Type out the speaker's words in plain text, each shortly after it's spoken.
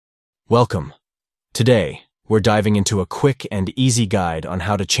Welcome. Today, we're diving into a quick and easy guide on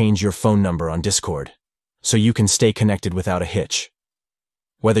how to change your phone number on Discord, so you can stay connected without a hitch.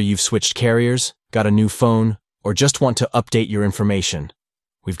 Whether you've switched carriers, got a new phone, or just want to update your information,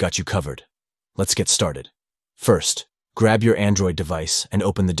 we've got you covered. Let's get started. First, grab your Android device and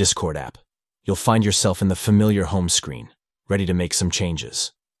open the Discord app. You'll find yourself in the familiar home screen, ready to make some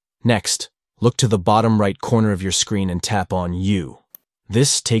changes. Next, look to the bottom right corner of your screen and tap on You.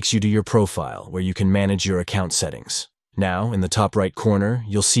 This takes you to your profile, where you can manage your account settings. Now, in the top right corner,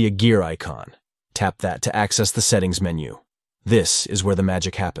 you'll see a gear icon. Tap that to access the settings menu. This is where the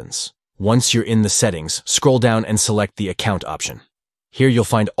magic happens. Once you're in the settings, scroll down and select the Account option. Here you'll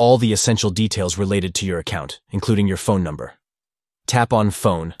find all the essential details related to your account, including your phone number. Tap on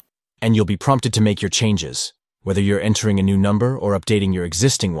Phone, and you'll be prompted to make your changes. Whether you're entering a new number or updating your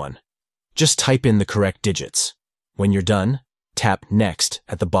existing one, just type in the correct digits. When you're done, tap Next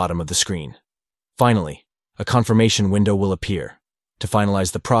at the bottom of the screen. Finally, a confirmation window will appear. To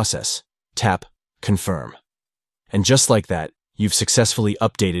finalize the process, tap Confirm. And just like that, you've successfully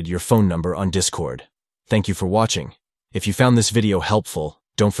updated your phone number on Discord. Thank you for watching. If you found this video helpful,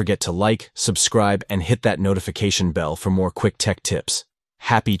 don't forget to like, subscribe, and hit that notification bell for more quick tech tips.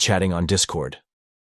 Happy chatting on Discord.